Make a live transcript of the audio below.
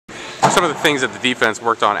some of the things that the defense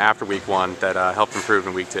worked on after week 1 that helped improve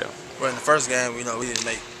in week 2? Well, in the first game, we didn't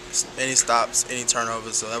make any stops, any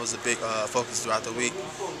turnovers, so that was a big focus throughout the week,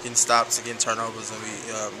 getting stops and getting turnovers,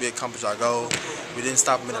 and we accomplished our goal. We didn't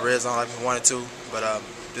stop them in the red zone like we wanted to, but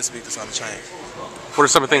this week it's going to change. What are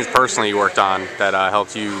some of the things personally you worked on that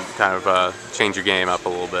helped you kind of change your game up a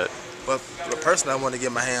little bit? Well, personally, I wanted to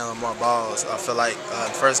get my hand on more balls. I feel like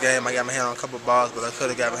the first game I got my hand on a couple of balls, but I could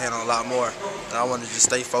have got my hand on a lot more. And I wanted to just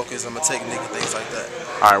stay focused on my technique and things like that.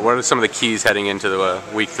 All right, what are some of the keys heading into the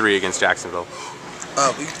week 3 against Jacksonville?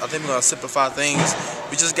 I think we're going to simplify things.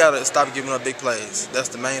 We just got to stop giving up big plays. That's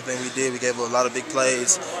the main thing we did. We gave up a lot of big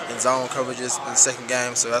plays in zone coverages in the second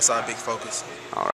game, so that's our big focus. All right.